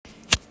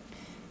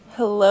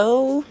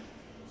Hello,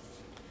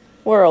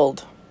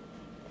 world.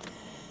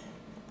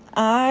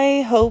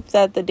 I hope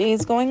that the day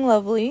is going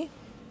lovely.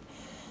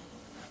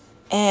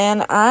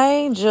 And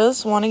I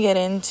just want to get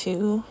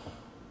into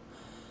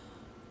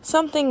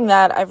something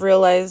that I've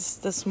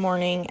realized this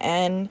morning.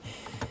 And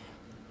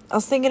I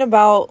was thinking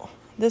about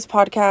this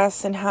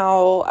podcast and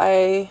how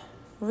I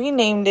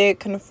renamed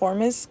it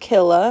Conformist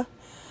Killa.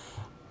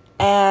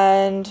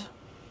 And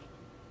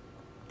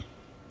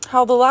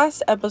how the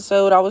last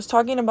episode I was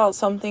talking about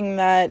something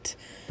that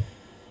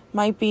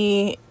might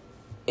be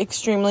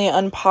extremely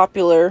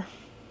unpopular,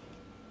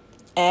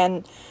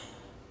 and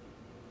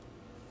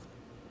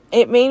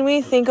it made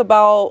me think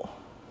about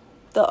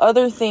the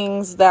other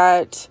things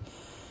that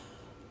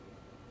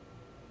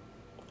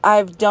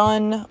I've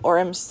done or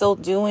am still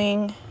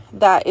doing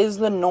that is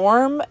the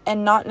norm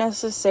and not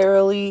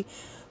necessarily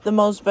the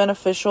most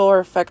beneficial or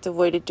effective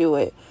way to do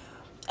it.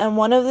 And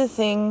one of the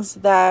things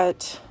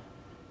that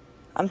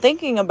I'm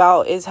thinking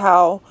about is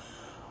how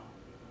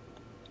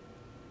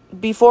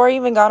before I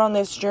even got on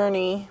this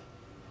journey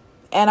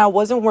and I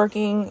wasn't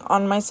working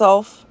on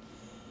myself,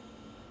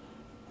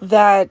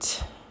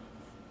 that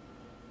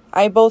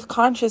I both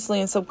consciously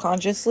and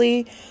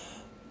subconsciously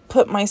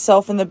put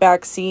myself in the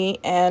back seat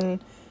and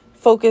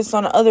focused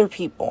on other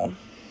people.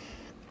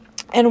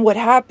 And what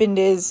happened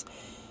is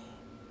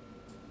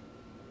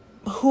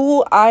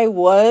who I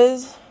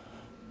was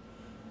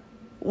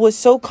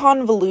so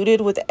convoluted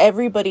with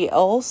everybody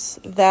else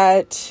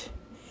that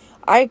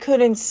I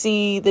couldn't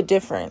see the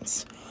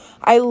difference.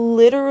 I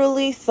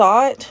literally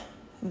thought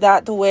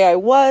that the way I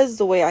was,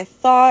 the way I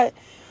thought,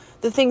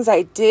 the things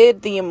I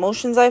did, the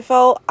emotions I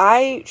felt,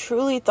 I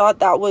truly thought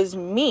that was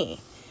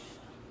me.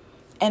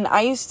 And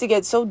I used to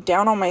get so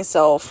down on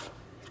myself,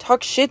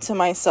 talk shit to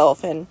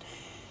myself, and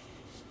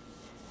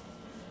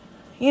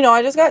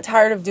I just got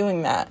tired of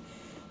doing that.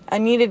 I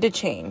needed to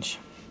change.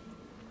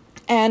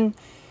 And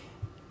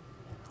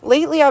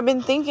lately I've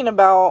been thinking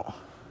about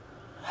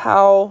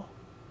how,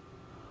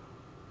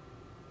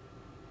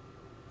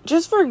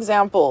 just for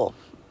example,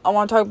 I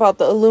want to talk about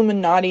the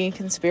Illuminati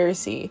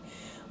conspiracy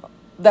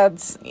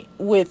that's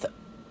with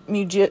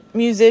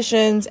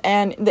musicians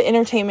and the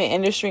entertainment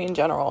industry in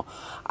general.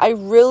 I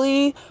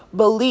really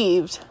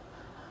believed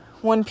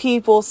when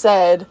people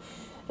said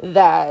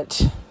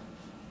that,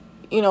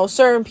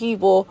 certain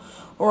people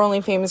were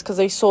only famous because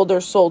they sold their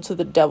soul to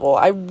the devil.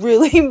 I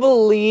really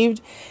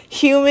believed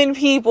human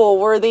people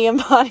were the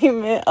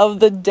embodiment of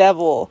the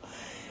devil,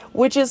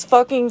 which is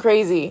fucking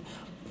crazy.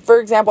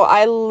 For example,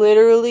 I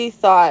literally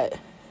thought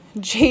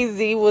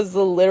Jay-Z was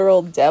the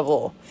literal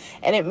devil,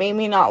 and it made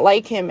me not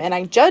like him, and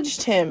I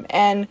judged him.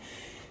 And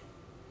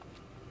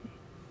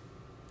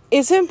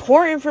it's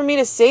important for me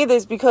to say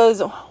this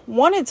because,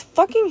 one, it's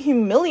fucking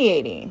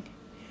humiliating.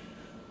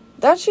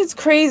 That shit's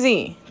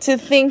crazy to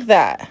think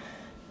that.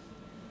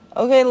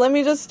 Okay, let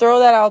me just throw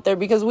that out there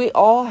because we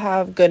all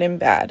have good and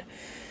bad.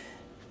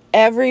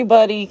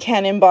 Everybody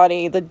can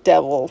embody the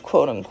devil,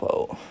 quote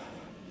unquote.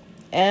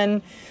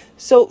 And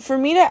so for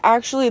me to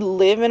actually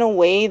live in a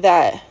way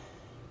that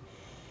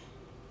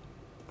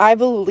I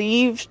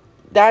believed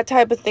that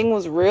type of thing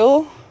was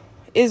real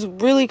is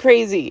really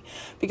crazy,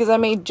 because I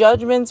made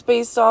judgments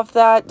based off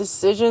that,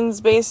 decisions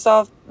based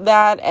off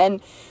that,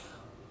 and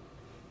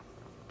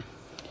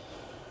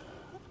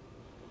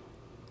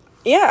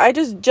I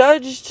just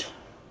judged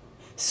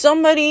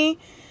somebody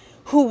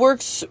who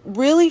works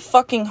really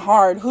fucking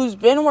hard, who's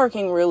been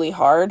working really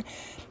hard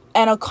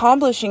and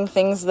accomplishing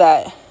things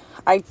that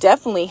I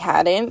definitely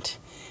hadn't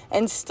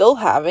and still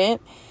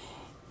haven't.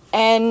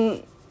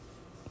 And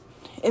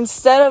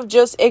instead of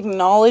just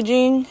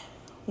acknowledging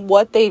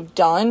what they've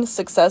done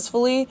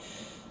successfully,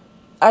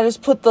 I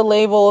just put the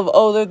label of,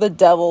 oh, they're the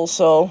devil,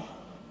 so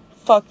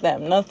fuck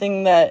them.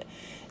 Nothing that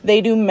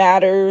they do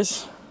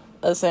matters,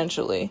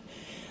 essentially.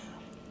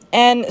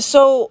 And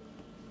so,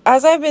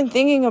 as I've been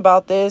thinking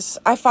about this,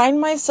 I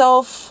find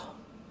myself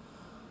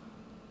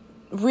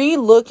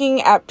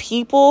re-looking at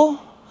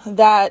people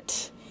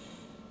that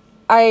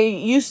I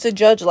used to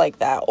judge like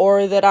that,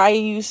 or that I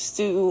used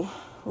to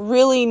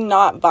really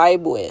not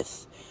vibe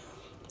with,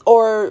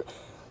 or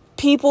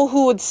people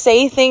who would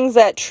say things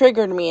that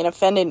triggered me and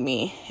offended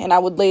me, and I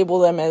would label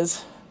them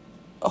as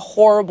a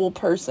horrible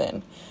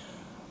person,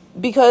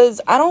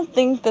 because I don't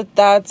think that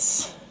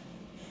that's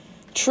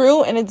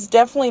true, and it's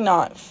definitely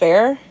not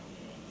fair.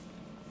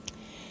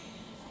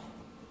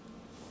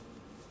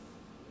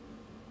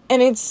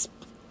 And it's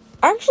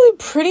actually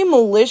pretty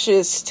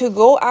malicious to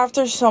go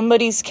after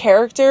somebody's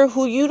character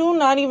who you do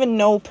not even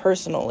know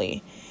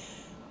personally,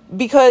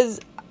 because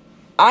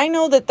I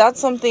know that that's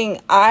something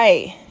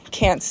I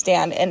can't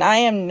stand, and I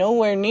am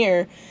nowhere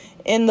near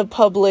in the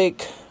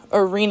public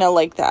arena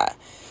like that.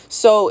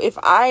 So if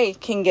I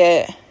can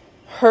get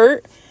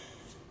hurt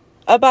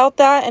about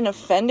that and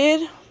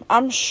offended,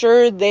 I'm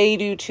sure they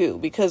do too,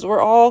 because we're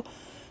all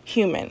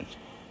human.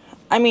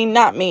 I mean,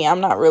 not me,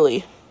 I'm not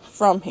really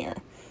from here.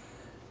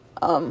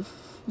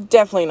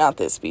 Definitely not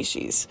this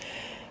species.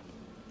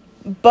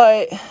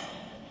 But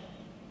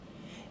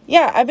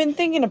yeah, I've been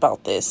thinking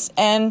about this,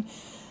 and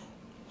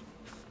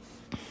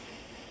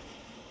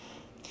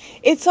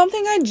It's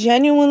something I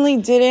genuinely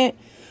didn't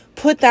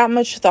put that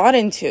much thought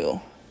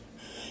into.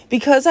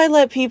 Because I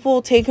let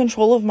people take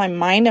control of my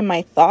mind and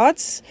my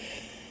thoughts,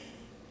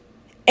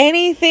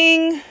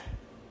 anything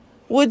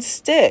would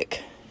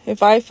stick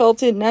if I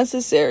felt it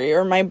necessary,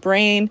 or my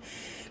brain,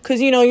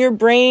 because your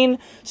brain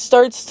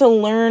starts to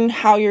learn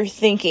how you're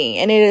thinking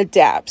and it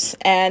adapts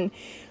and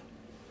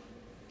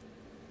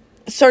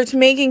starts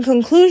making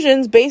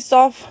conclusions based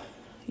off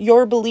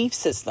your belief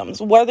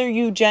systems, whether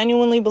you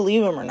genuinely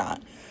believe them or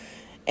not.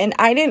 And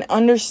I didn't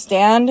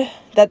understand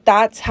that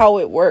that's how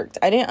it worked.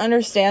 I didn't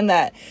understand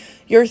that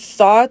your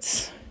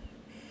thoughts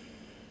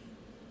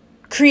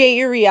create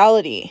your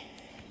reality.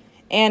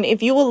 And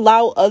if you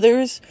allow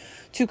others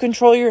to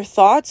control your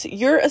thoughts,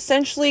 you're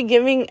essentially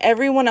giving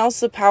everyone else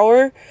the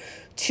power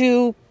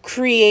to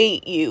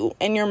create you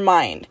and your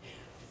mind.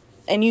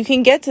 And you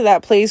can get to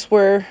that place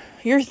where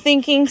you're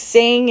thinking,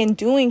 saying, and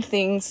doing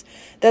things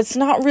that's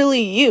not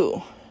really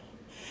you,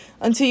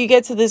 until you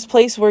get to this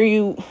place where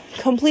you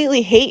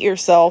completely hate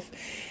yourself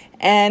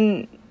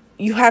and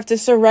you have to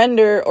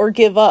surrender or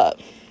give up.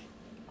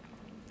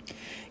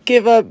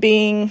 Give up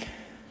being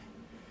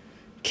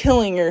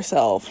killing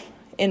yourself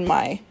in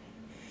my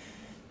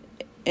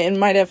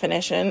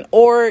definition,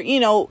 or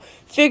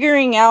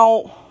figuring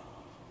out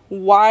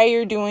why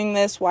you're doing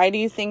this, why do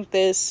you think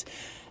this,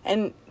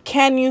 and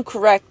can you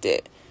correct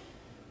it?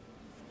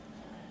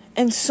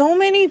 And so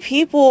many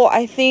people,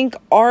 I think,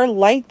 are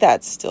like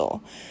that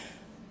still.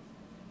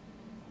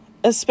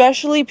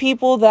 Especially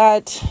people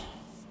that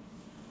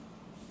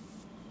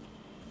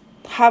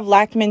have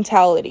lack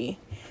mentality.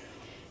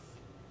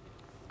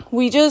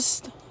 We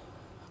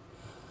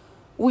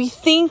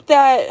think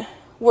that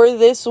we're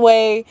this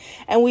way,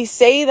 and we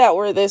say that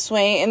we're this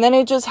way, and then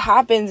it just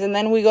happens, and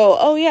then we go,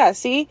 oh yeah,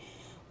 see?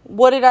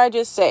 What did I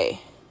just say?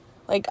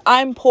 Like,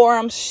 I'm poor,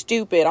 I'm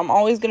stupid, I'm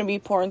always going to be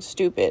poor and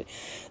stupid.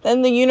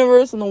 Then the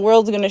universe and the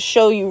world's going to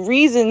show you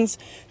reasons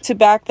to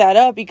back that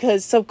up,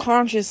 because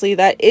subconsciously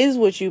that is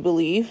what you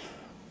believe.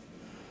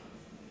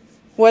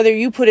 Whether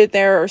you put it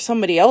there or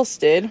somebody else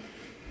did.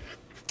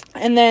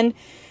 And then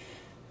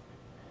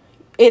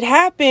it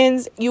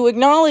happens, you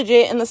acknowledge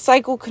it, and the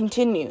cycle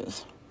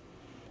continues.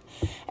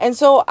 And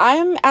so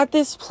I'm at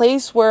this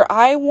place where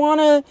I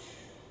want to,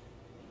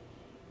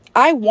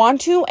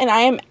 and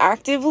I am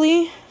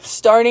actively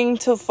starting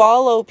to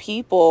follow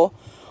people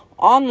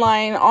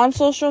online, on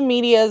social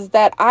medias,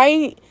 that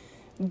I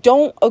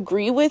don't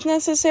agree with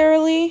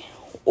necessarily,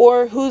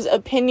 or whose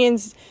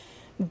opinions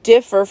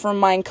differ from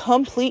mine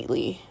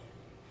completely.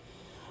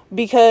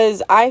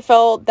 Because I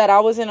felt that I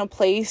was in a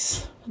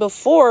place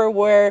before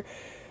where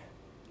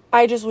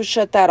I just would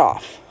shut that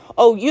off.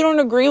 Oh, you don't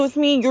agree with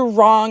me? You're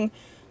wrong.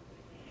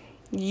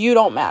 You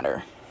don't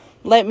matter.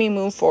 Let me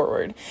move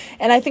forward.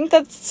 And I think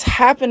that's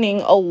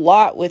happening a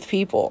lot with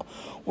people.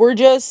 We're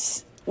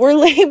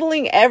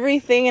labeling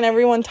everything and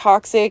everyone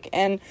toxic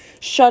and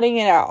shutting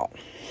it out.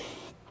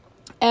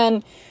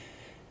 And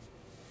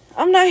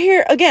I'm not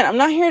here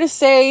to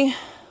say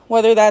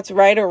whether that's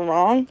right or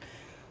wrong.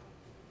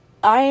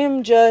 I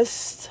am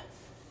just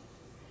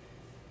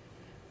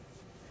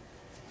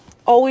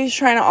always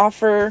trying to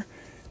offer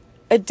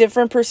a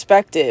different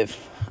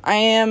perspective. I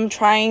am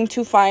trying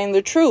to find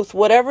the truth,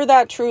 whatever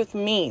that truth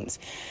means.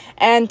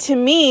 And to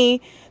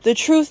me, the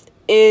truth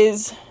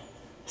is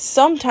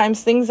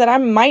sometimes things that I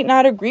might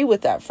not agree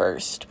with at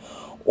first,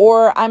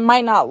 or I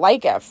might not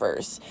like at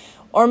first.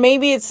 Or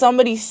maybe it's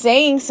somebody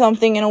saying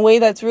something in a way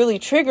that's really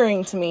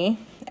triggering to me,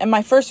 and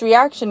my first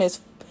reaction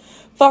is,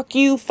 fuck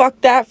you, fuck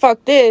that,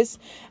 fuck this.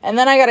 And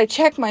then I gotta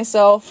check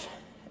myself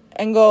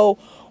and go,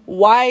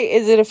 why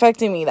is it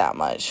affecting me that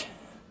much?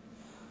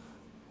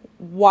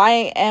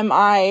 Why am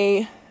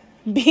I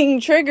being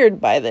triggered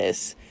by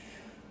this?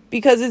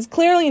 Because it's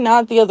clearly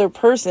not the other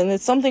person.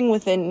 It's something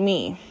within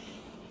me.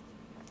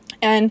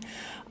 And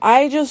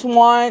I just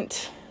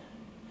want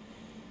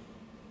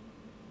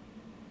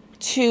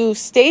to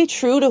stay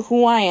true to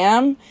who I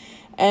am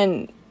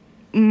and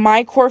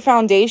my core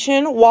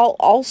foundation, while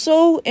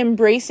also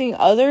embracing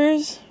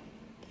others,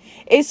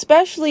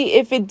 especially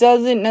if it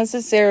doesn't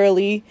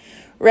necessarily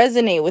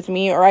resonate with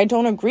me or I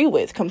don't agree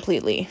with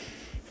completely.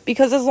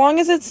 Because as long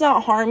as it's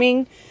not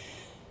harming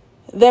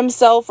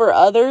themselves or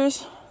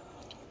others,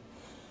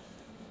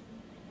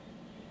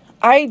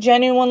 I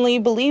genuinely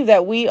believe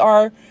that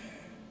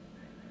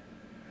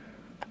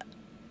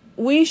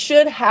we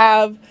should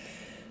have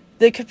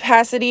the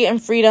capacity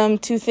and freedom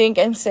to think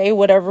and say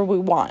whatever we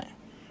want.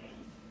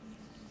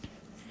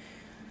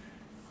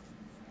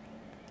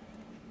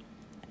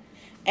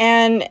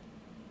 And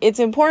it's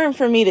important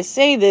for me to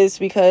say this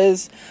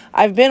because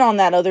I've been on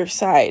that other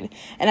side.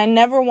 And I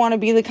never want to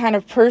be the kind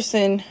of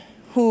person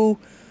who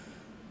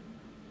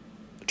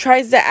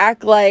tries to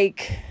act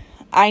like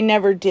I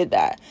never did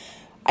that.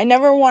 I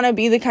never want to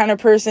be the kind of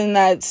person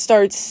that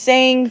starts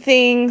saying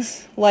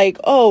things like,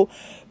 oh,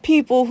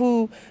 people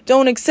who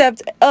don't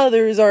accept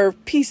others are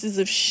pieces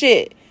of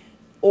shit.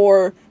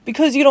 Or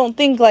because you don't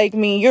think like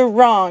me, you're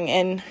wrong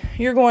and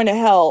you're going to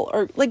hell.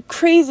 Or like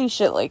crazy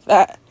shit like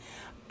that.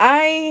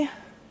 I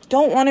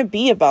don't want to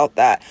be about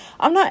that.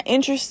 I'm not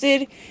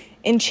interested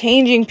in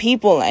changing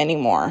people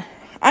anymore.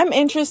 I'm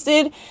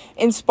interested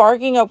in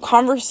sparking up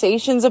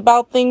conversations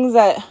about things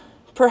that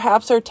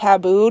perhaps are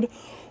tabooed,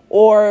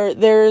 or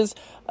there's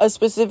a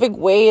specific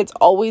way it's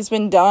always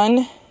been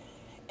done,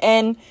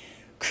 and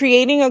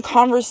creating a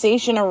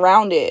conversation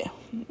around it.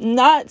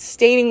 Not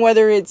stating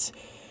whether it's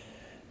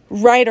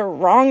right or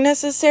wrong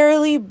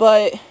necessarily,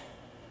 but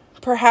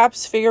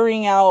perhaps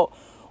figuring out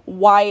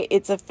why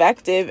it's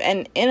effective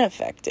and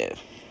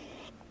ineffective.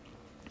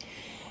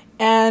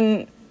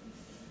 And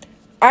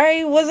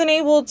I wasn't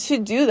able to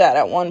do that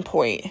at one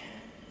point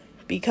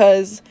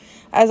because,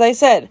 as I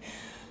said,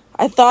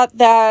 I thought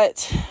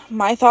that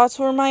my thoughts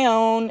were my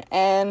own,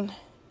 and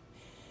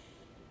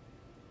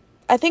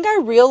I think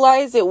I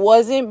realized it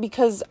wasn't,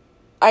 because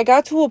I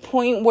got to a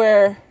point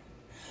where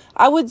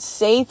I would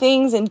say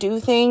things and do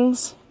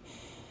things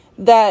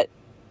that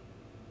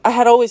I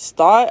had always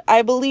thought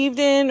I believed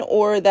in,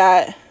 or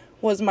that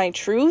was my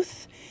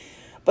truth,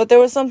 but there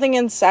was something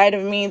inside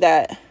of me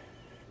that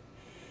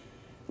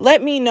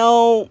let me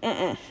know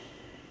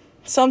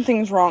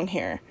something's wrong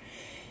here.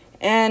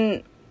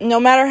 And no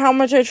matter how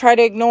much I tried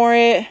to ignore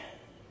it,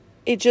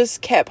 it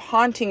just kept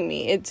haunting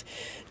me. It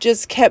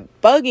just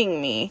kept bugging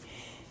me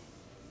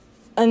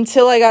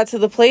until I got to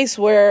the place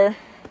where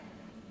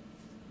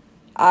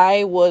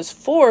I was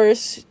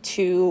forced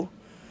to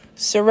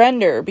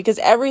surrender, because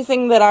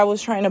everything that I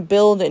was trying to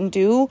build and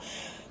do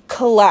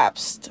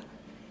collapsed.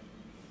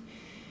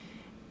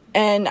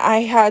 And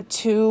I had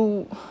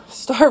to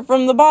start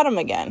from the bottom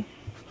again.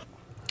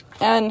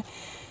 And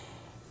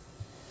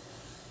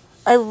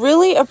I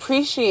really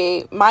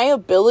appreciate my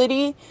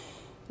ability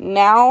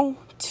now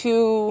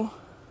to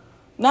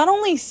not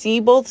only see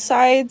both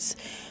sides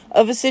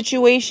of a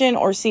situation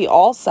or see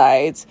all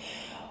sides,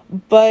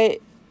 but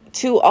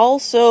to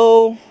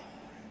also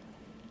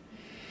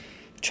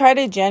try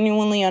to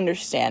genuinely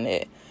understand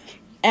it.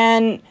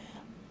 And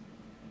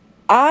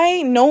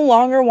I no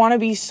longer want to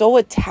be so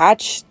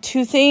attached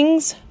to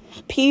things,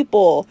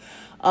 people,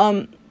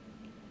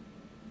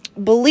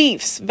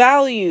 beliefs,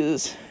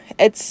 values,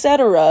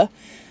 etc.,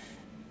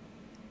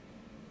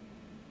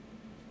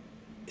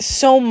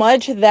 so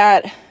much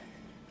that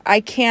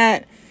I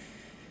can't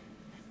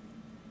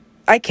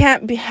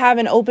have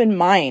an open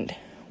mind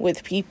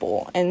with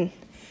people and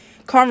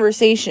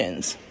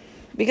conversations,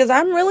 because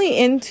I'm really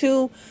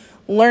into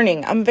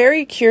learning. I'm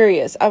very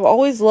curious. I've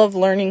always loved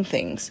learning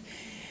things.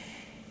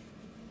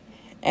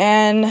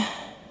 And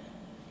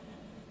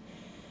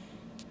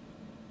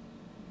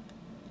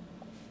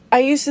I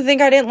used to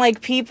think I didn't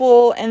like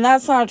people, and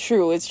that's not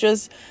true. It's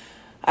just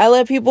I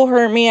let people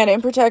hurt me. I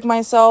didn't protect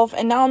myself.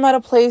 And now I'm at a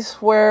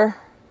place where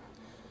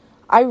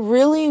I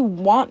really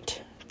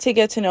want to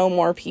get to know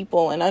more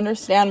people and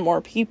understand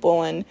more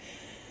people, and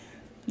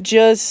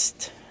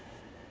just,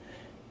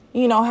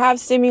 have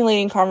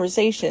stimulating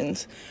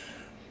conversations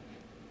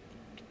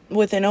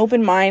with an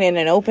open mind and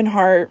an open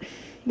heart,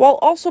 while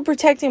also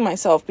protecting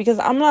myself, because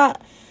I'm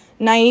not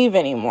naive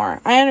anymore.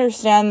 I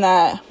understand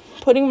that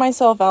putting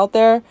myself out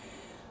there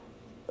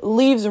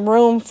leaves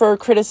room for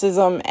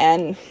criticism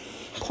and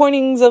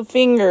pointings of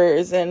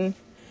fingers and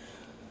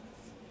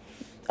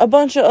a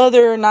bunch of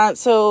other not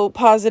so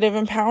positive,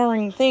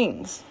 empowering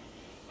things.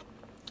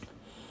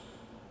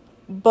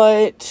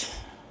 But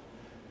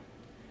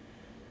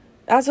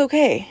that's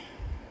okay.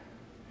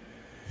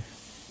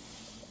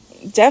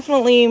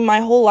 Definitely my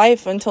whole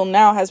life until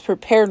now has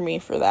prepared me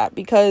for that,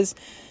 because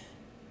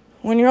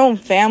when your own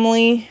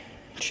family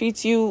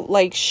treats you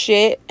like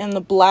shit and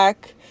the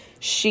black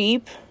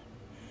sheep,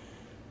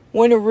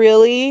 when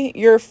really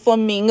you're a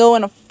flamingo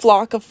in a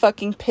flock of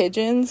fucking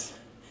pigeons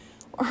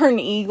or an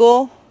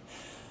eagle,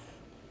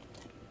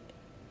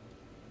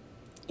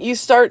 you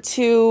start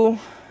to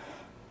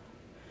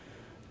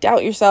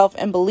doubt yourself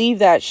and believe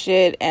that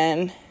shit.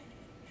 And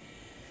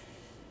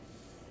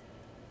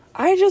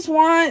I just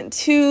want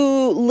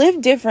to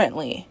live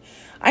differently.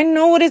 I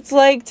know what it's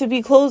like to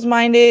be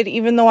closed-minded,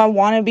 even though I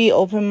want to be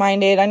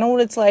open-minded. I know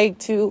what it's like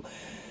to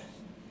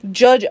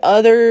judge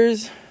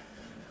others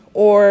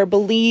or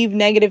believe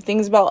negative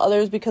things about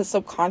others because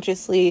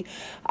subconsciously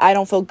I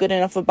don't feel good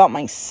enough about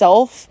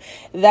myself,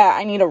 that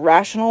I need to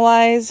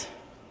rationalize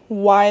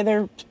why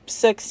they're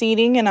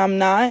succeeding and I'm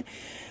not.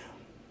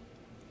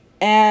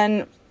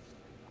 And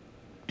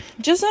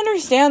just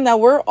understand that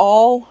we're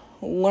all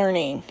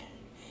learning.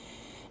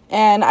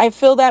 And I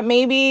feel that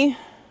maybe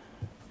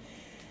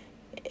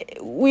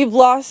we've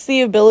lost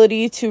the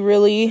ability to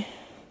really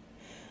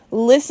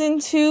listen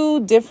to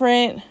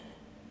different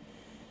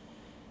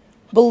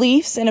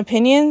beliefs and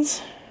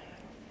opinions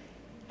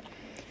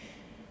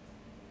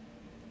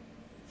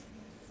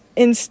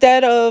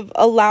instead of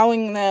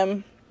allowing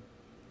them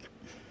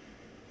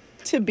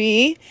to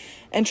be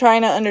and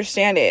trying to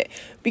understand it.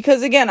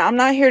 Because again, I'm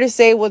not here to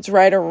say what's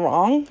right or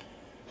wrong,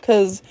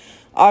 because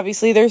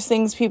obviously there's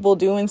things people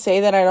do and say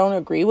that I don't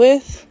agree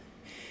with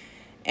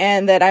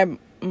and that I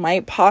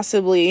might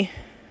possibly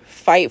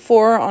fight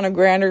for on a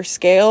grander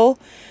scale.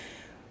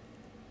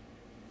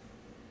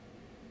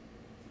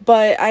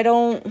 But I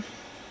don't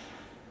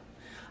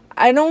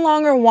I no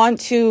longer want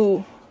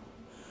to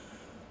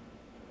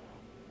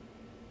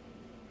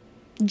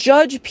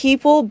judge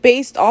people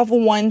based off of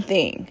one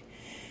thing.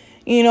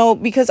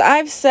 Because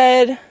I've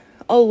said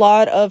a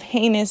lot of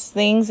heinous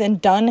things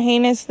and done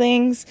heinous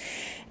things,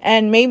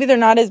 and maybe they're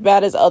not as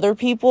bad as other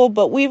people,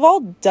 but we've all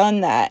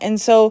done that. And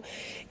so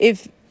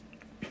if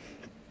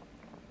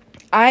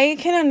I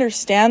can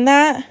understand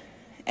that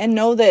and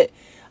know that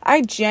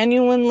I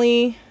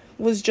genuinely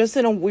was just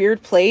in a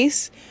weird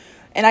place,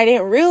 and I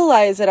didn't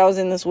realize that I was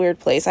in this weird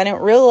place. I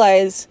didn't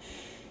realize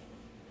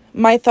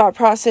my thought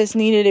process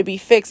needed to be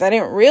fixed. I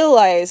didn't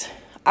realize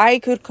I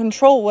could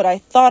control what I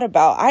thought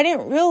about. I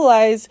didn't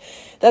realize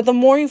that the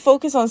more you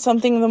focus on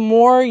something, the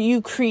more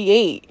you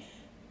create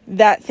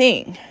that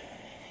thing.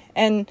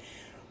 And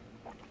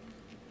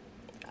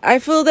I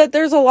feel that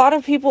there's a lot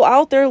of people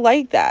out there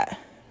like that.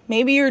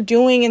 Maybe you're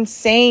doing and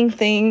saying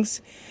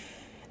things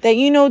that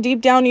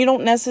deep down you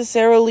don't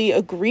necessarily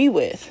agree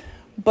with,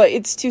 but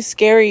it's too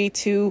scary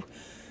to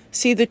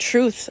see the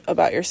truth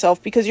about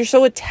yourself because you're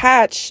so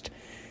attached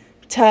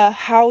to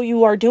how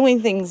you are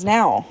doing things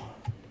now.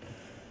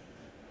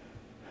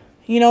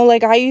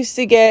 Like I used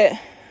to get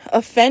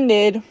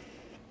offended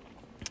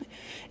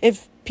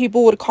if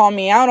people would call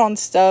me out on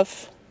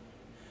stuff,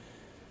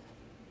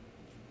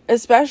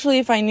 especially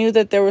if I knew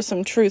that there was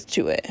some truth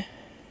to it.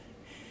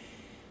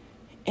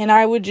 And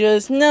I would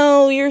just,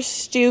 no, you're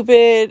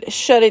stupid,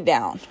 shut it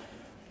down.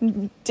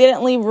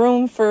 Didn't leave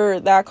room for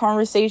that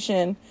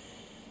conversation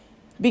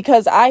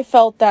because I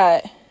felt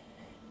that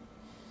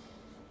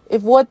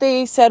if what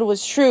they said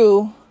was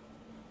true,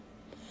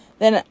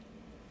 then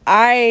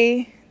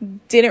I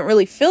didn't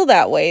really feel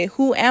that way.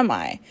 Who am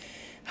I?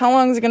 How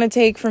long is it going to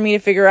take for me to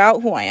figure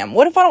out who I am?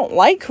 What if I don't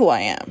like who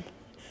I am?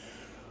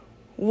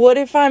 What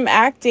if I'm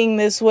acting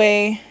this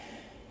way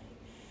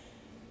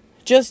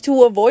just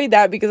to avoid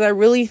that because I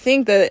really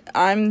think that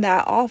I'm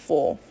that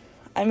awful?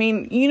 I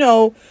mean,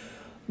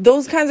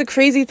 those kinds of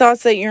crazy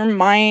thoughts that your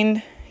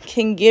mind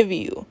can give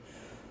you.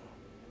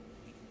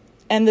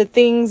 And the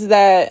things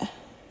that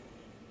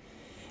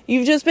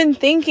you've just been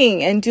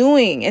thinking and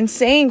doing and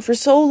saying for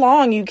so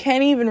long, you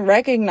can't even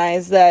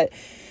recognize that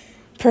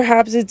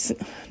perhaps it's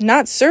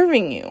not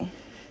serving you.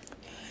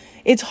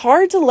 It's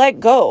hard to let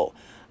go.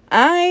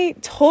 I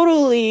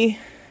totally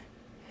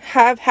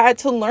have had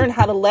to learn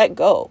how to let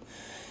go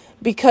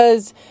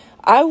because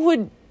I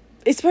would,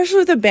 especially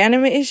with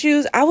abandonment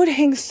issues, I would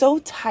hang so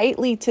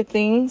tightly to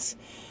things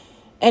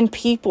and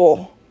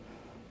people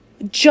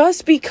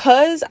just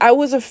because I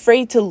was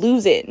afraid to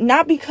lose it.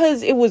 Not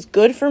because it was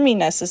good for me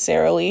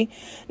necessarily,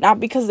 not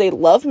because they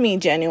loved me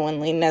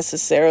genuinely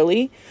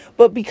necessarily,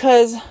 but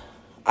because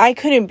I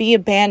couldn't be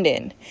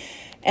abandoned.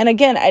 And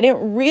again, I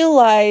didn't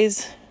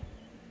realize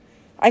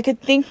I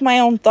could think my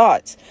own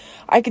thoughts.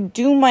 I could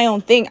do my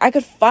own thing. I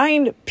could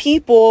find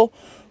people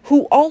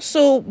who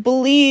also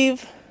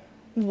believe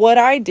what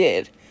I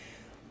did.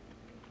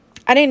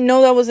 I didn't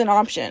know that was an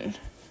option.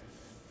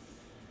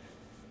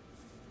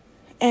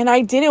 And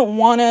I didn't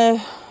want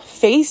to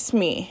face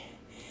me.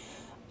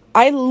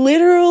 I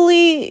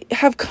literally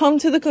have come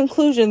to the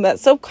conclusion that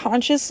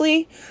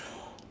subconsciously,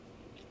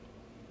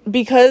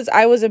 because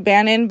I was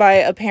abandoned by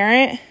a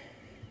parent,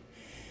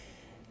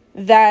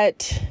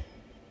 that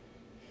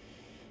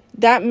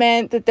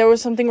meant that there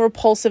was something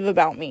repulsive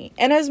about me.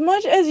 And as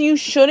much as you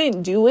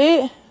shouldn't do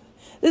it,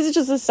 this is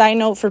just a side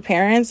note for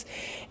parents.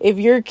 If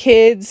your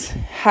kids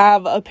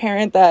have a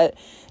parent that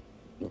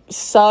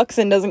sucks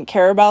and doesn't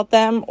care about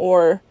them,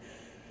 or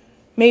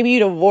maybe you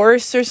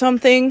divorce or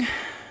something,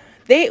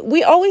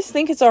 we always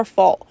think it's our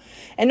fault.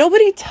 And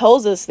nobody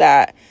tells us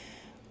that.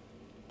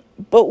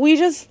 But we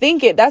just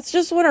think it. That's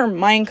just what our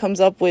mind comes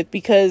up with,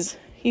 because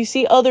you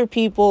see other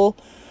people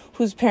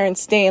whose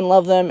parents stay and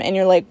love them, and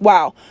you're like,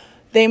 wow,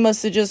 they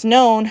must have just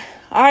known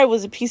I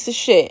was a piece of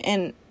shit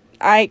and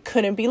I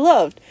couldn't be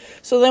loved.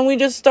 So then we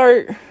just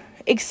start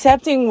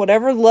accepting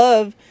whatever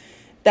love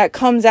that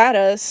comes at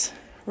us,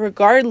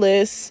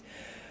 regardless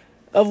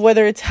of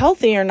whether it's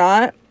healthy or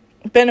not,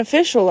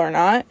 beneficial or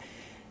not.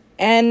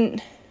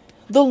 And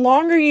the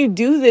longer you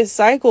do this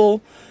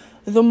cycle,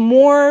 the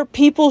more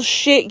people's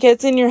shit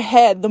gets in your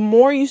head, the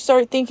more you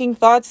start thinking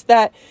thoughts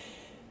that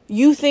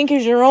you think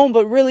is your own,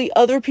 but really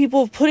other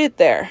people have put it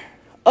there.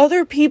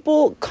 Other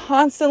people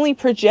constantly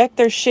project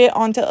their shit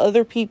onto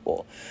other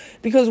people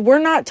because we're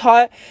not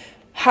taught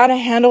how to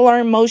handle our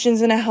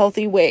emotions in a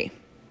healthy way.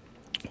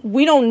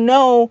 We don't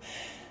know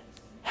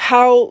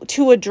how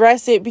to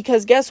address it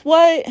because guess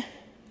what?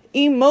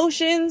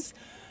 Emotions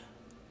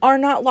are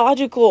not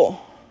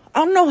logical.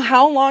 I don't know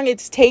how long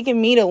it's taken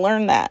me to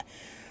learn that.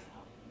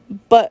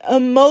 But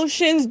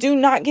emotions do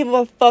not give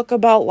a fuck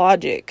about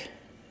logic.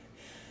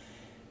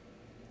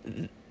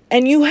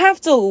 And you have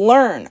to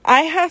learn.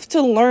 I have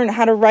to learn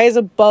how to rise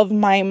above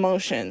my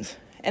emotions.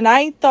 And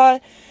I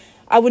thought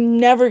I would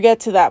never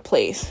get to that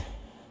place.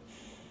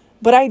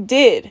 But I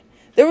did.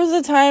 There was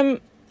a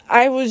time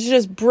I was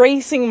just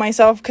bracing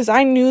myself because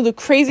I knew the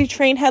crazy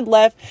train had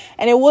left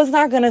and it was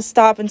not going to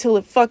stop until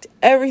it fucked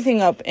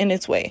everything up in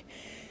its way.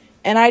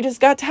 And I just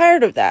got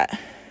tired of that.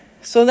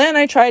 So then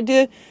I tried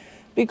to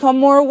become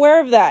more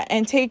aware of that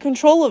and take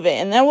control of it.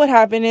 And then what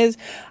happened is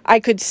I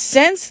could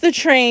sense the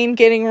train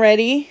getting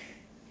ready.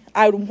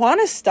 I would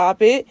want to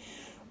stop it,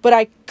 but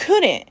I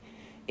couldn't.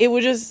 It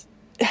would just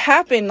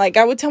happen. Like,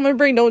 I would tell my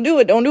brain, don't do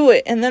it, don't do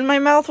it. And then my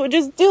mouth would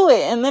just do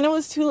it. And then it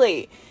was too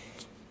late.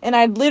 And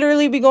I'd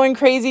literally be going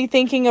crazy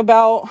thinking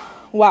about,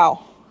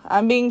 wow,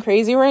 I'm being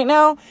crazy right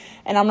now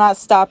and I'm not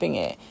stopping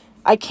it.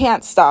 I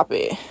can't stop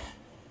it.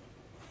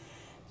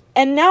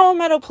 And now I'm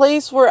at a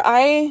place where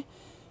I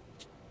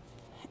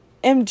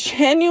am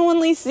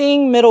genuinely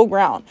seeing middle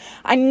ground.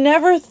 I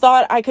never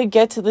thought I could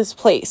get to this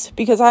place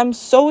because I'm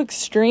so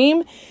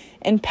extreme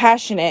and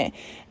passionate.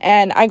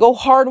 And I go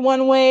hard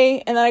one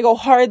way and then I go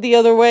hard the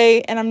other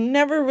way. And I've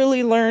never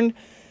really learned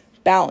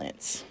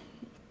balance.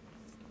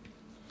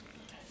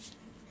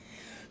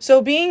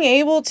 So being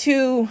able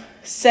to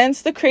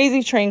sense the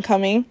crazy train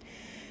coming,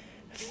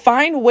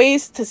 find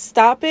ways to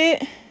stop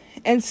it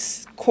and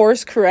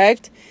course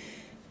correct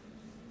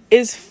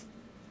is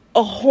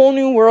a whole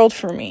new world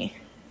for me.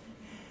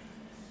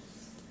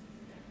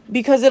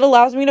 Because it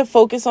allows me to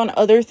focus on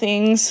other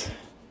things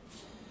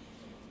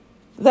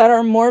that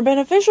are more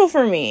beneficial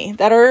for me,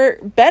 that are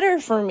better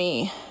for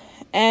me.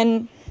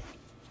 And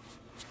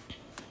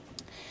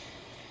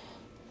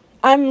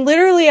I'm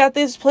literally at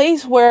this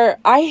place where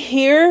I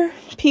hear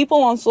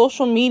people on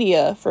social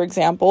media, for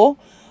example,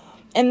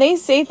 and they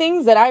say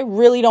things that I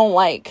really don't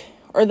like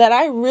or that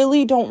I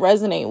really don't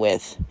resonate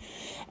with.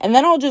 And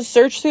then I'll just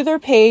search through their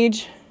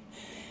page.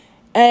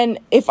 And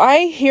if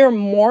I hear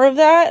more of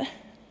that,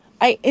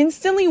 I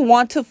instantly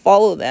want to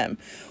follow them.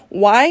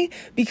 Why?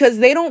 Because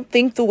they don't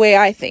think the way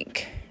I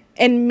think.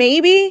 And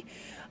maybe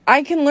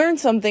I can learn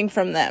something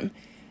from them.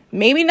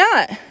 Maybe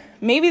not.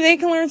 Maybe they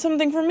can learn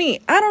something from me.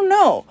 I don't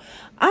know.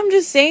 I'm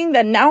just saying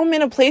that now I'm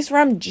in a place where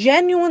I'm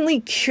genuinely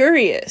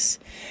curious.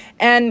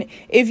 And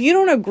if you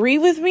don't agree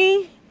with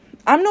me,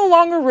 I'm no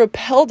longer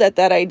repelled at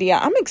that idea.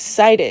 I'm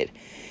excited.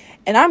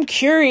 And I'm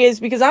curious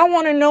because I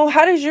want to know,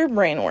 how does your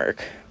brain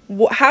work?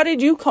 How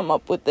did you come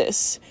up with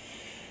this?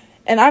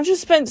 And I've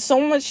just spent so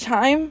much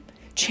time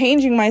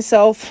changing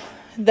myself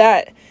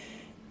that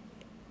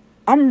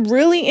I'm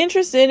really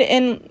interested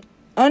in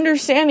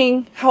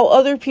understanding how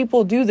other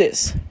people do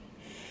this.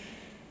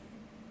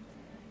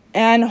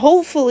 And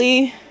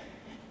hopefully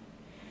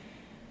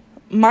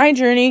my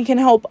journey can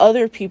help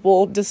other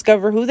people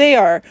discover who they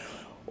are,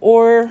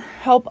 or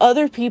help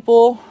other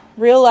people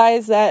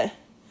realize that,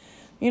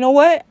 you know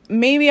what,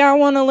 maybe I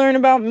want to learn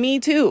about me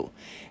too.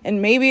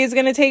 And maybe it's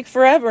going to take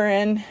forever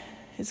and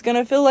it's going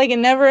to feel like it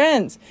never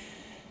ends.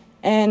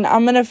 And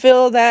I'm going to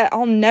feel that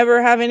I'll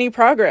never have any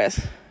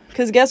progress.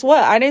 Because guess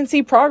what? I didn't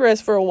see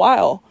progress for a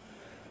while.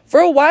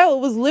 For a while, it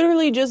was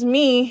literally just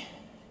me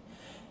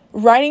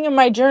writing in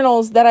my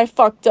journals that I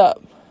fucked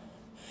up.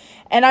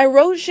 And I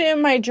wrote shit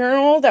in my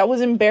journal that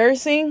was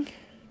embarrassing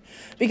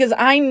because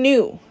I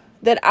knew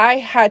that I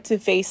had to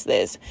face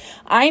this.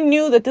 I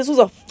knew that this was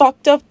a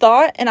fucked up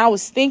thought and I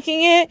was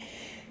thinking it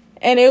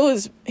and it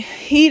was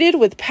heated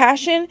with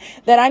passion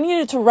that I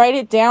needed to write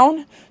it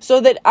down so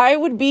that I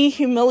would be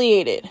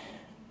humiliated.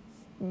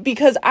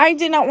 Because I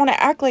did not want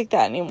to act like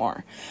that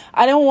anymore.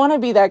 I don't want to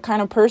be that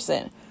kind of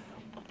person.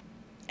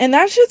 And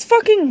that shit's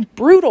fucking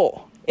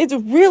brutal. It's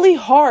really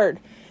hard.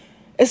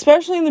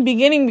 Especially in the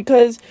beginning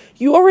because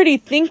you already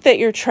think that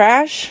you're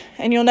trash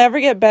and you'll never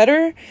get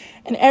better.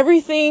 And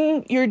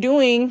everything you're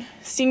doing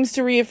seems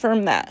to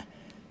reaffirm that.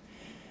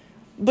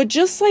 But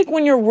just like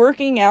when you're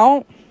working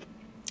out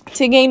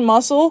to gain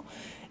muscle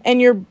and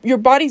your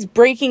body's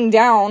breaking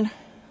down,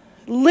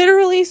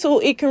 literally so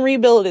it can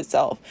rebuild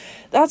itself.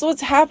 That's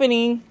what's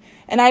happening.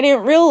 And I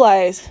didn't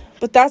realize,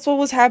 but that's what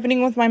was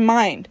happening with my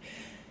mind.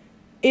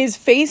 Is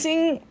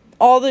facing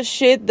all the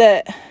shit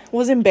that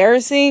was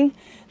embarrassing,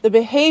 the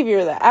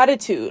behavior, the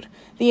attitude,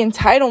 the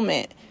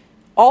entitlement,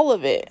 all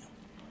of it.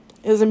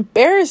 It was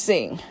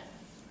embarrassing.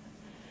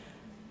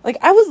 Like,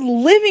 I was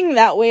living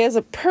that way as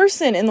a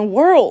person in the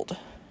world.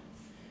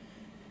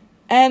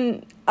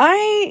 And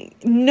I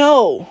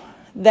know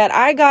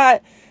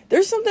that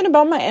there's something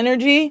about my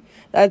energy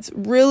that's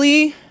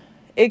really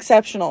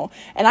exceptional.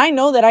 And I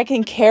know that I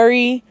can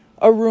carry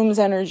a room's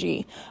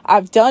energy.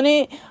 I've done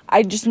it.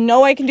 I just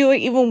know I can do it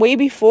even way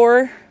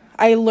before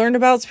I learned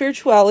about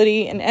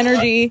spirituality and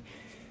energy.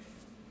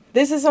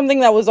 This is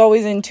something that was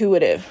always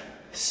intuitive.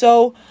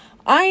 So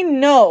I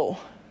know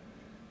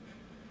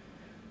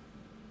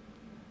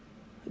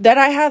that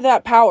I have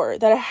that power,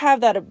 that I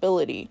have that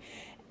ability.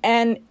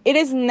 And it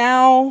is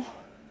now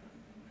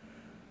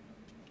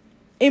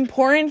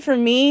important for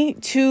me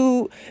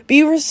to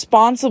be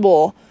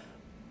responsible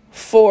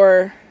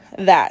for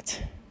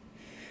that.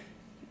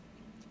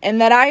 And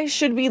that I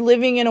should be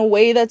living in a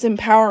way that's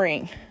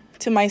empowering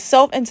to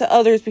myself and to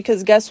others.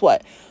 Because guess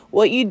what?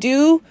 What you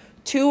do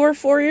to or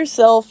for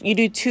yourself, you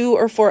do to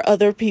or for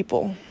other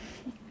people.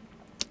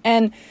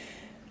 And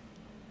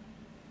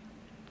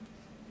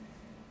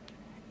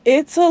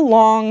it's a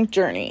long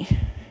journey.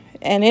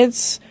 And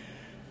it's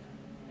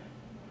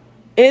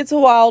a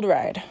wild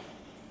ride.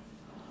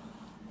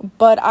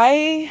 But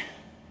I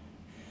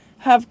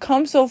have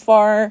come so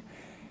far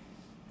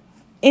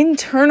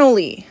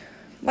internally.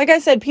 Like I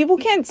said, people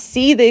can't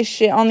see this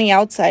shit on the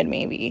outside,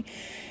 maybe.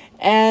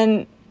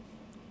 And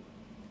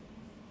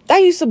that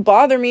used to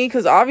bother me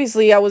because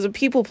obviously I was a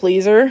people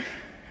pleaser.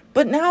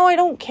 But now I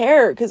don't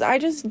care because I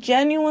just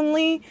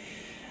genuinely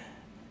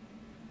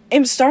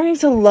am starting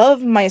to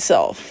love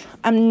myself.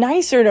 I'm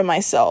nicer to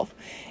myself.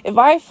 If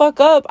I fuck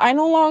up, I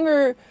no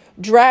longer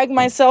drag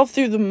myself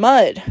through the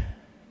mud.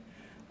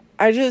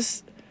 I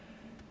just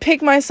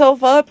pick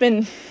myself up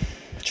and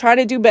try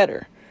to do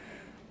better.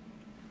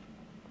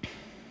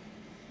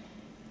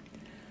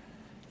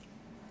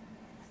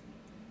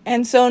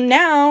 And so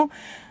now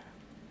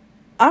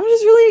I'm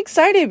just really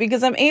excited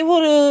because I'm able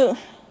to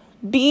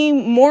be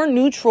more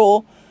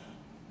neutral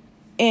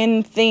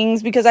in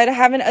things because I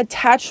haven't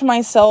attached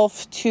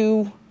myself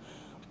to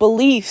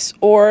beliefs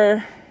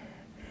or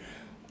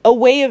a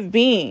way of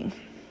being.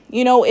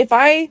 You know, if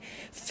I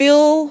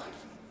feel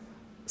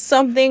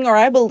something or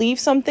I believe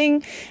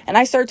something and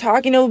I start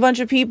talking to a bunch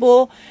of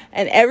people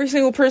and every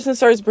single person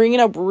starts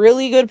bringing up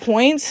really good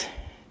points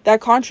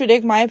that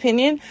contradict my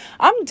opinion,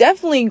 I'm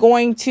definitely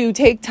going to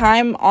take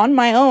time on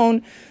my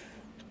own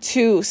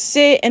to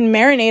sit and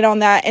marinate on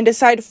that and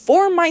decide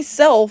for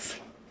myself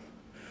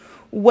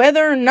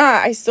whether or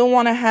not I still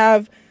want to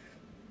have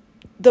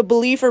the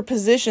belief or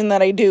position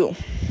that I do.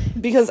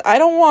 Because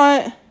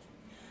I'm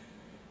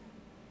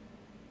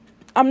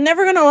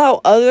never going to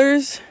allow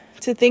others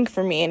to think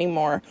for me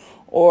anymore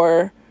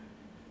or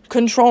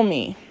control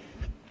me.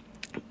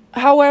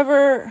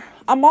 However,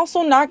 I'm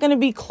also not going to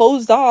be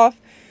closed off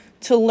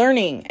to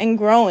learning and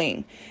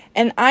growing.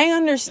 And I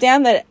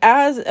understand that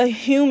as a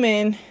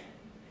human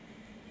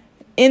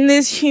in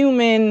this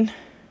human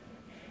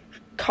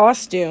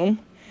costume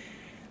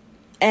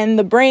and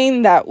the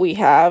brain that we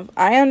have,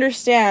 I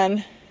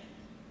understand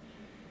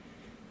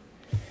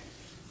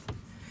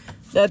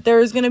that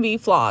there's going to be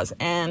flaws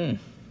and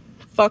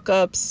fuck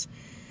ups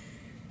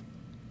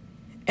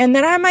and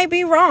that I might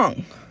be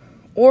wrong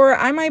or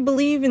I might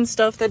believe in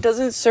stuff that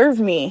doesn't serve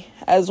me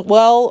as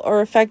well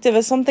or effective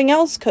as something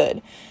else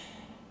could.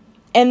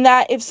 And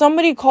that if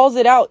somebody calls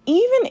it out,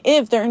 even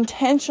if they're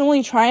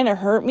intentionally trying to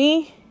hurt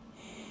me,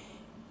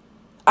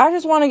 I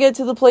just want to get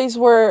to the place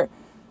where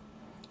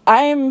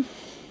I'm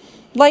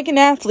like an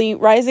athlete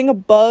rising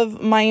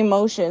above my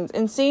emotions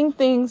and seeing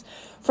things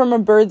from a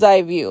bird's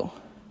eye view.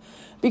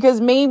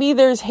 Because maybe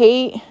there's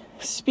hate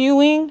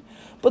spewing,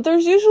 but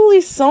there's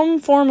usually some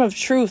form of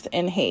truth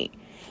in hate.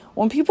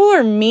 When people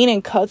are mean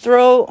and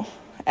cutthroat,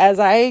 as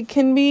I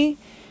can be,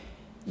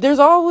 there's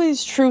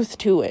always truth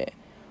to it.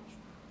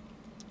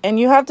 And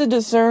you have to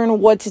discern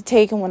what to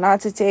take and what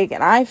not to take.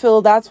 And I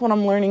feel that's what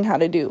I'm learning how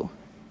to do.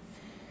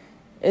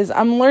 Is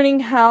I'm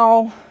learning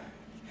how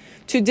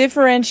to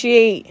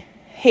differentiate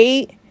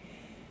hate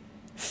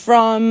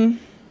from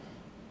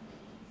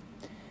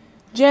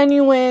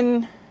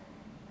genuine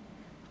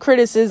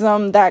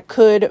criticism that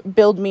could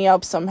build me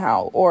up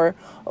somehow or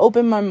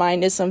open my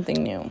mind to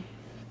something new.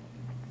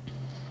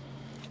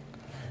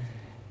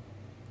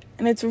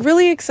 And it's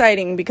really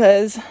exciting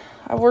because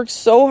I've worked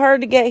so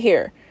hard to get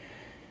here.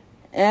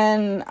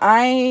 And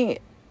I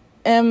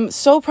am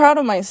so proud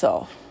of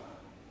myself.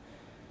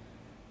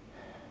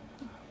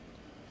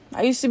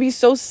 I used to be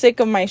so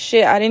sick of my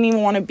shit, I didn't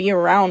even want to be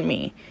around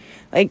me.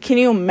 Like, can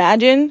you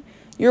imagine?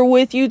 You're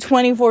with you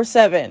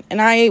 24/7.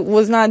 And I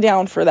was not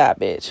down for that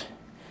bitch.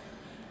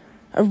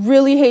 I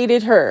really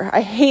hated her.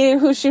 I hated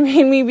who she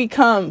made me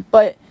become.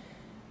 But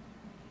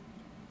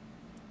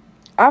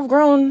I've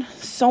grown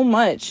so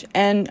much.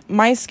 And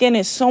my skin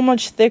is so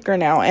much thicker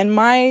now. And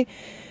my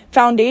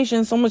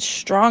foundation so much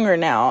stronger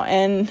now,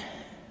 and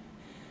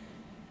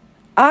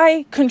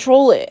I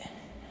control it,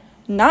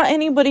 not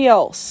anybody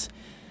else,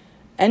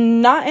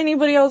 and not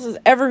anybody else is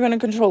ever going to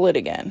control it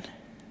again.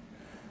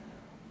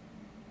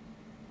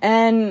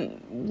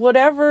 And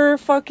whatever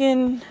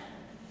fucking,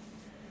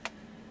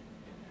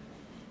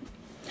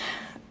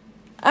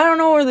 I don't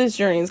know where this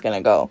journey is going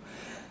to go,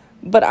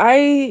 but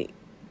I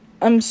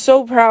am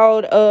so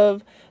proud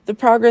of the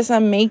progress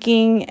I'm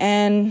making,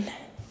 and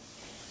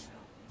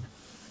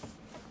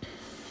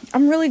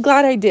I'm really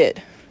glad I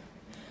did.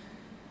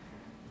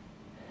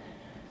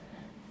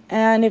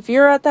 And if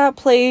you're at that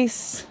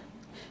place,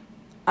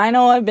 I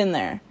know I've been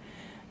there.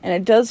 And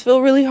it does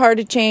feel really hard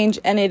to change.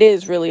 And it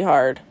is really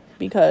hard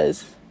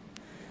because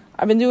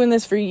I've been doing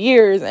this for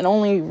years. And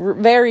only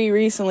very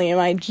recently am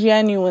I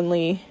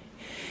genuinely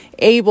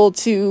able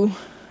to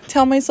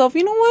tell myself,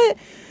 you know what?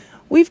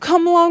 We've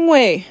come a long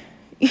way.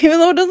 Even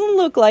though it doesn't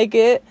look like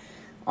it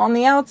on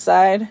the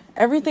outside,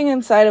 everything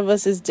inside of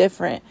us is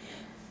different.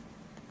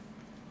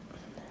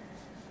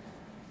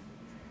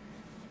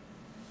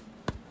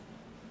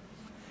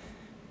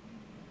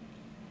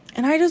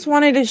 And I just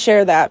wanted to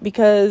share that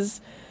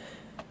because,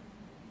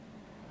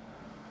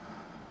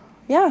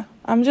 yeah,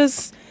 I'm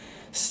just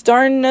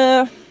starting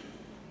to,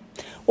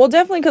 well,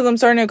 definitely because I'm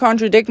starting to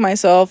contradict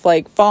myself,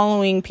 like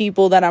following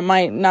people that I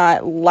might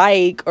not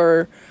like,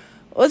 or,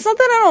 well, it's not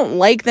that I don't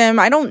like them,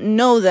 I don't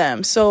know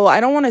them, so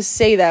I don't want to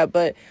say that,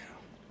 but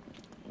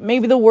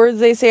maybe the words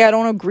they say I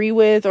don't agree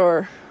with,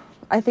 or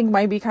I think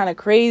might be kind of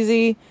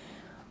crazy,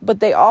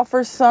 but they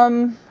offer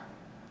some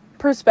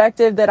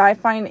perspective that I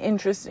find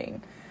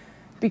interesting,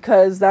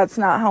 because that's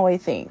not how I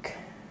think.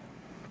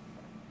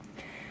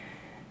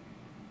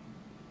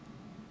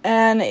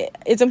 And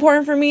it's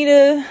important for me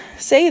to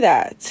say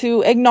that,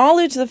 to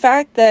acknowledge the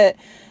fact that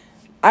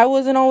I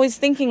wasn't always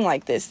thinking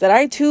like this, that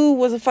I too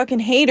was a fucking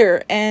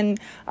hater, and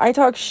I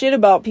talk shit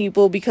about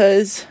people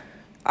because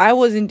I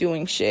wasn't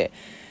doing shit,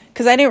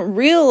 because I didn't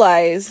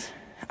realize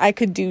I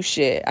could do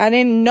shit. I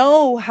didn't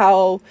know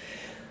how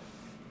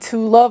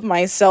to love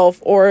myself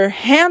or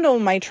handle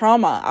my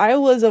trauma. I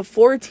was a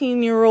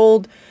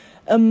 14-year-old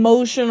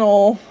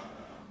emotional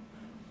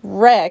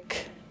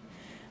wreck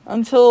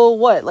until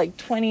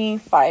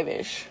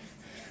 25-ish,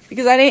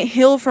 because I didn't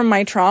heal from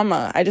my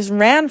trauma. I just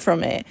ran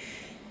from it.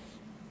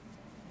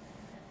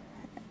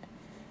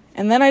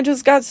 And then I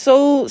just got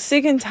so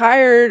sick and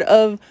tired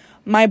of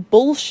my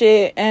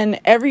bullshit and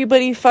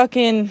everybody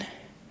fucking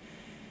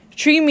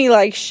treat me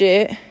like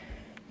shit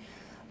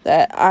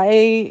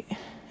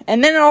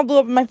and then it all blew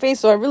up in my face.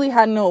 So I really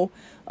had no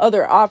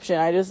other option.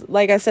 I just,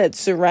 like I said,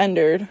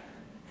 surrendered,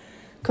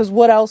 because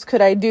what else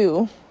could I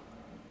do?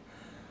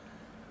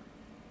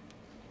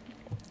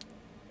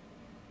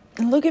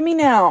 And look at me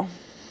now.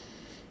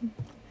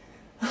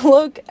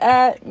 Look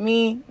at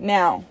me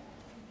now.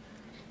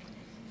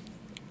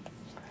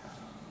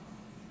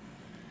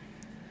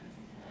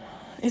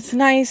 It's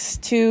nice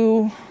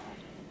to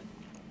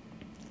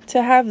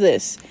have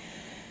this,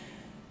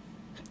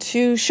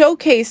 to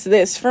showcase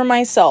this for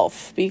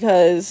myself,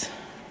 because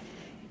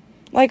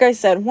like I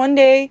said, one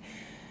day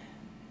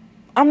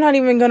I'm not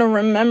even going to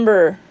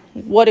remember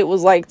what it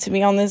was like to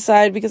be on this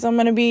side, because I'm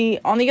going to be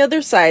on the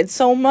other side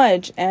so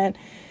much, and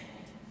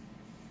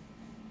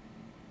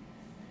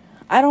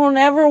I don't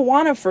ever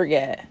want to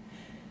forget.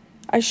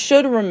 I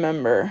should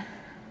remember.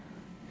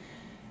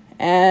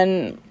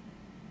 And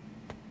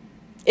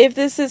if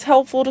this is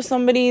helpful to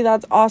somebody,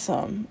 that's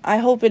awesome. I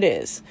hope it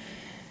is.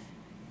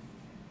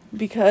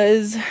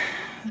 Because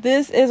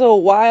this is a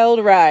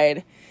wild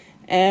ride.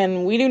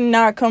 And we do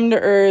not come to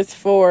Earth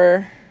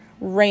for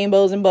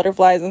rainbows and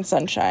butterflies and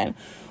sunshine.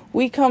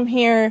 We come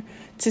here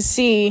to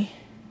see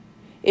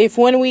if,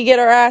 when we get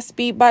our ass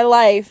beat by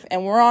life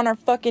and we're on our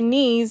fucking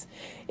knees,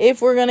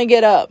 if we're going to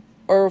get up,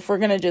 or if we're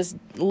going to just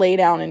lay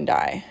down and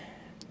die.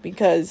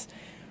 Because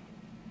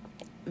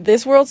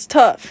this world's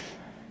tough.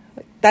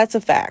 That's a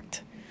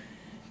fact.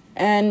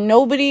 And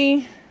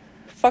nobody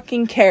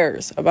fucking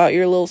cares about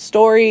your little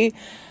story,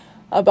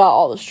 about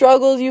all the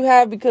struggles you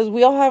have, because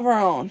we all have our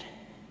own.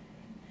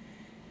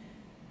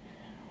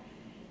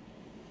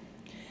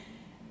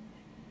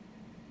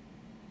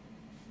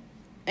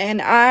 And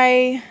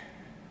I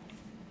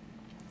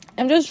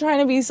am just trying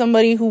to be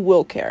somebody who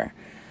will care.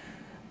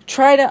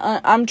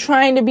 I'm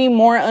trying to be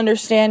more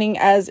understanding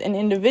as an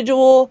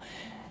individual,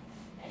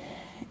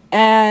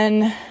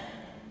 and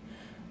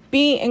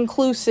be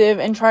inclusive,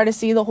 and try to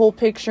see the whole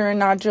picture and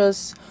not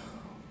just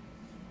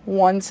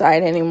one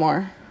side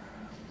anymore.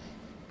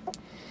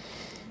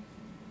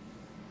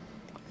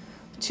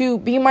 To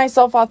be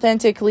myself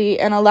authentically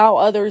and allow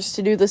others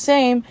to do the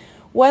same,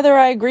 whether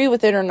I agree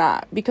with it or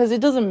not, because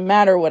it doesn't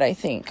matter what I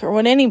think or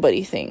what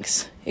anybody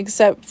thinks,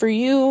 except for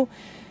you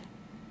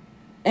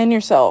and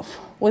yourself,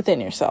 within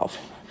yourself.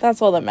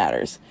 That's all that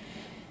matters.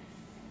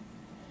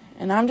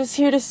 And I'm just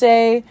here to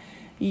say,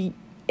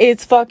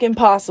 it's fucking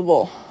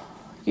possible.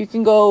 You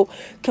can go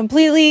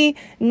completely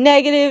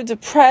negative,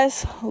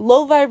 depressed,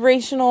 low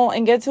vibrational,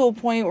 and get to a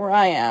point where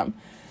I am,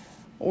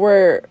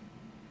 where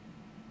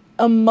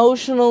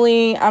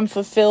emotionally I'm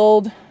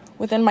fulfilled.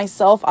 Within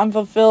myself, I'm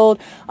fulfilled.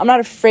 I'm not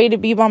afraid to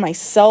be by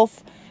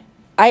myself.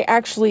 I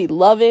actually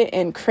love it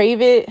and crave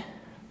it,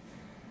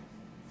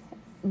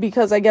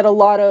 because I get a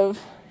lot of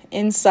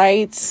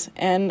insights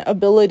and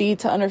ability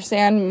to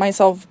understand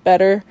myself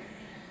better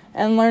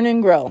and learn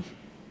and grow.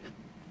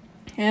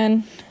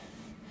 And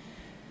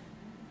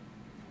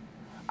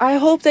I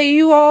hope that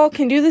you all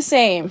can do the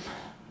same.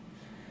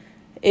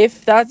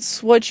 If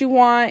that's what you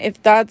want,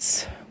 if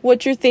that's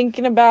what you're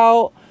thinking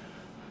about,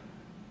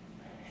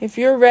 if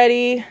you're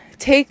ready,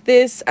 take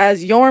this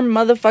as your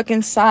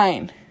motherfucking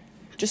sign.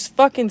 Just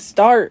fucking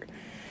start.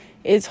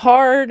 It's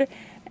hard,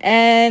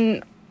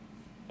 and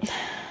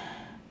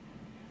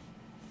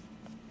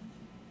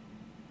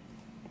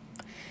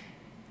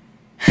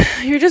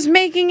you're just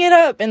making it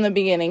up in the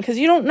beginning, because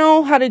you don't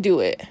know how to do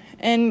it,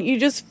 and you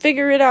just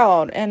figure it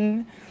out,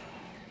 and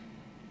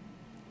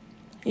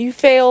you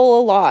fail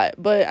a lot.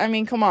 But I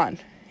mean, come on,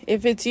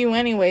 if it's you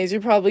anyways,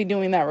 you're probably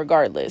doing that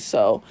regardless,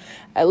 so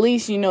at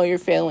least you know you're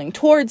failing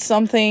towards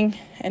something,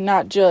 and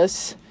not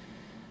just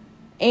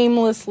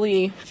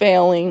aimlessly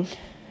failing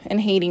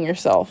and hating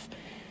yourself.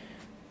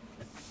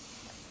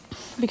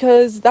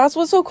 Because that's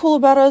what's so cool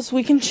about us.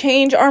 We can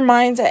change our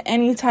minds at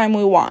any time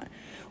we want.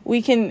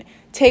 We can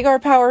take our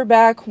power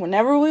back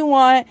whenever we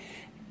want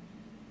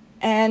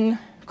and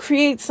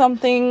create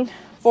something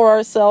for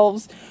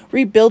ourselves,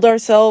 rebuild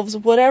ourselves,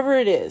 whatever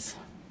it is.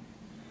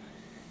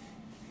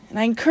 And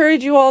I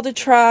encourage you all to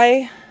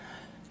try.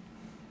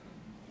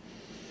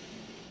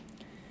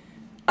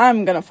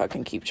 I'm gonna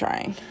fucking keep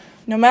trying.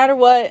 No matter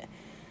what,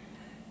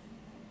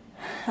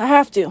 I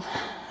have to.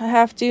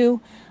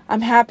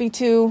 I'm happy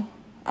to.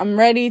 I'm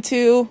ready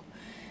to.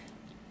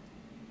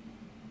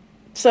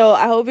 So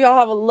I hope y'all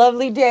have a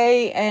lovely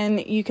day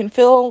and you can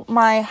feel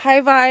my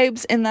high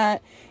vibes and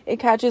that it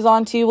catches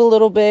on to you a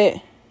little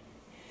bit.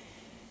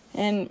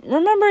 And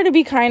remember to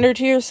be kinder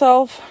to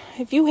yourself.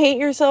 If you hate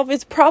yourself,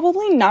 it's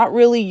probably not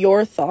really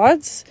your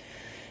thoughts.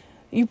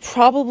 You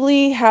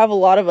probably have a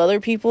lot of other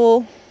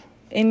people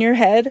in your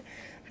head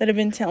that have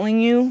been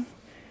telling you.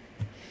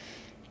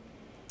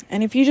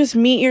 And if you just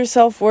meet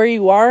yourself where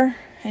you are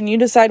and you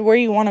decide where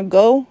you want to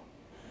go,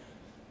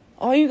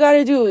 all you got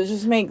to do is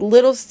just make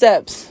little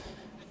steps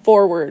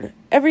forward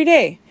every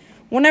day,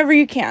 whenever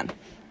you can.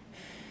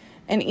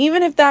 And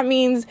even if that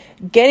means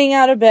getting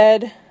out of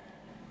bed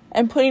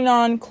and putting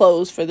on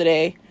clothes for the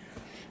day,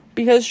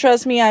 because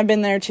trust me, I've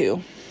been there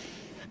too,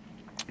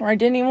 where I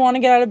didn't even want to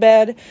get out of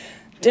bed,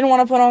 didn't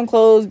want to put on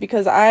clothes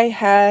because I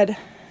had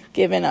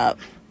given up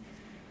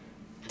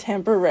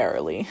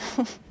temporarily.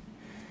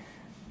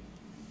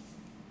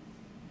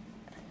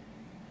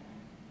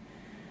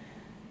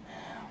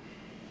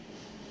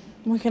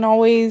 We can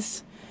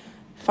always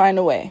find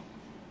a way.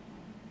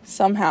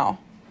 Somehow.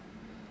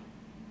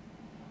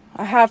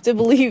 I have to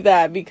believe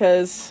that,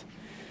 because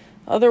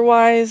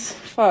otherwise,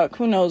 fuck,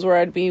 who knows where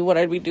I'd be, what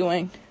I'd be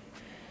doing.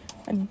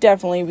 I'd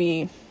definitely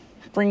be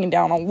bringing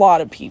down a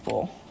lot of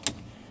people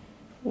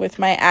with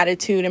my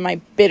attitude and my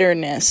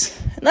bitterness.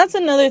 And that's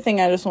another thing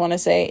I just want to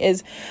say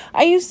is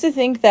I used to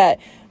think that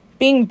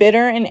being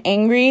bitter and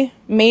angry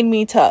made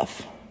me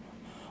tough.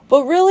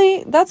 But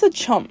really, that's a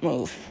chump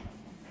move.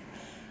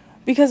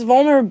 Because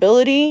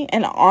vulnerability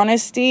and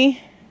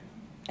honesty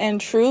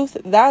and truth,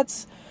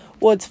 that's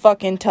what's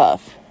fucking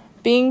tough.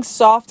 Being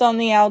soft on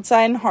the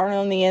outside and hard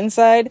on the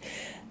inside,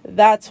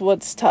 that's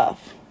what's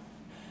tough.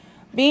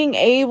 Being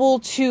able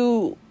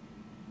to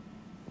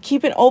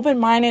keep an open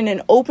mind and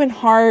an open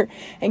heart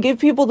and give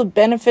people the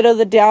benefit of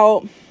the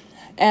doubt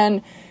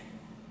and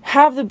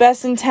have the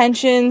best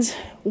intentions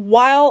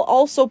while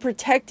also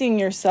protecting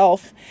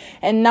yourself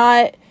and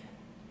not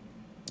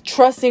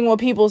trusting what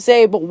people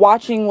say, but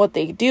watching what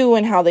they do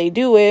and how they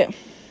do it,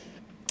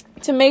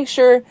 to make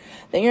sure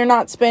that you're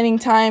not spending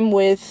time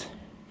with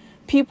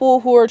people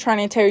who are trying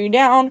to tear you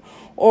down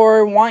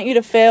or want you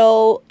to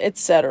fail,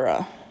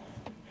 etc.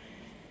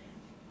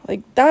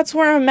 Like, that's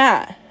where I'm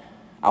at.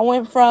 I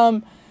went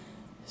from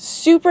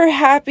super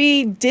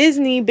happy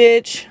Disney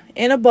bitch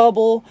in a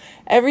bubble,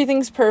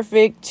 everything's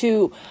perfect,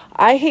 to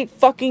I hate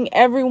fucking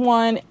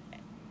everyone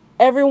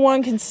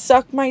can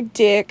suck my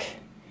dick,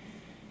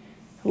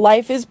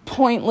 life is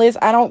pointless,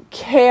 I don't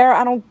care,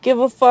 I don't give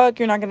a fuck,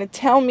 you're not gonna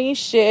tell me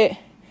shit,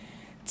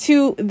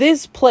 to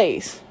this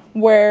place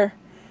where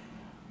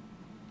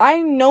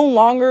I no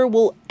longer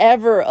will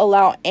ever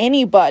allow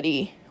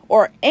anybody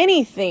or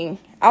anything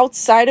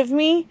outside of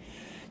me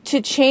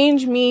to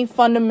change me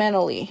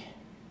fundamentally.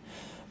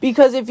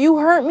 Because if you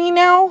hurt me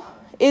now,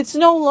 it's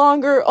no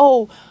longer,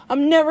 oh,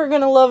 I'm never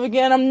going to love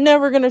again, I'm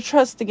never going to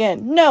trust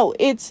again. No,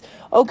 it's,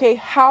 okay,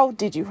 how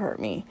did you hurt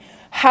me?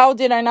 How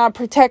did I not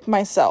protect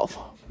myself?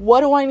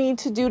 What do I need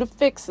to do to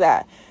fix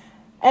that?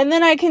 And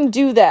then I can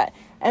do that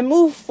and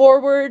move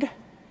forward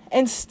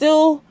and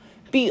still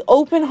be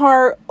open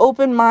heart,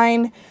 open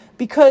mind,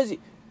 because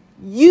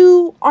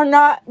you are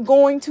not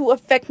going to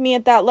affect me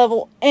at that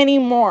level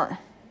anymore.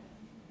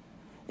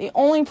 The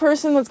only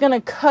person that's going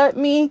to cut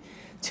me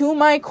to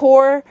my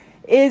core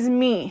is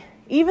me.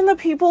 Even the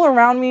people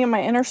around me in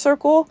my inner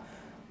circle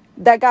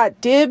that got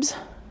dibs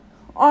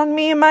on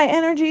me and my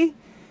energy,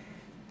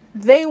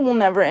 they will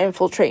never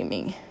infiltrate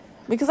me,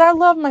 because I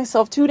love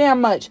myself too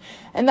damn much.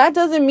 And that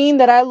doesn't mean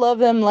that I love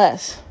them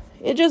less.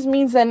 It just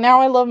means that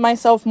now I love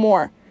myself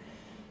more.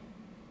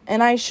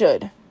 And I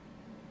should.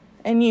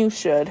 And you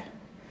should.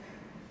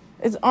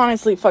 It's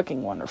honestly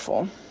fucking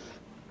wonderful.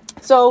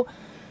 So,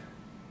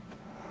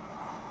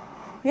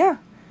 yeah.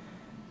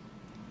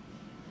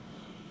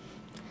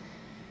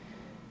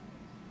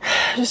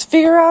 Just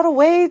figure out a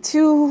way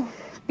to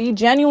be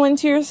genuine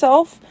to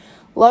yourself,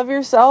 love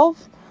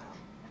yourself,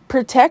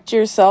 protect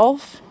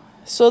yourself,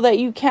 so that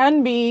you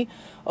can be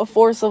a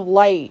force of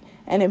light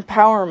and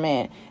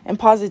empowerment and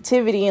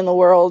positivity in the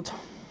world.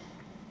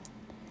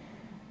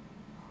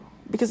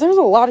 Because there's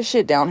a lot of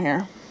shit down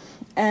here.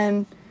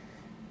 And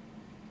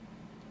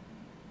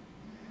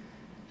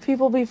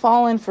people be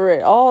falling for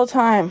it all the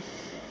time.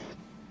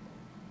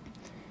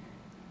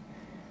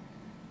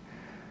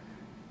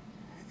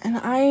 And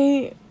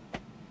I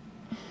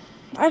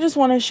just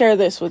want to share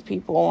this with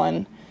people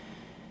and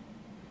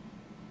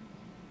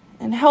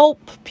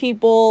help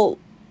people,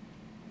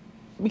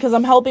 because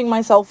I'm helping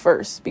myself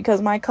first,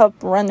 because my cup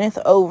runneth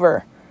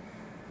over.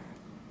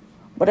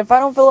 But if I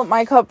don't fill up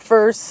my cup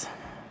first,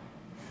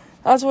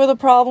 that's where the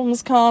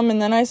problems come,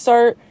 and then I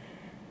start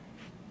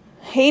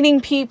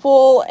hating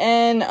people,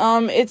 and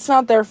it's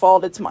not their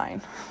fault, it's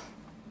mine.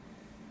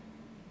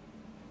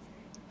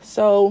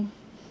 So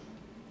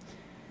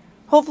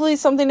hopefully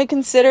something to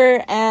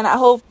consider, and I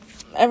hope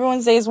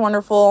everyone's day is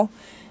wonderful,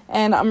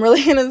 And I'm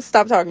really going to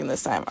stop talking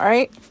this time, all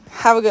right?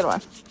 Have a good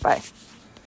one. Bye.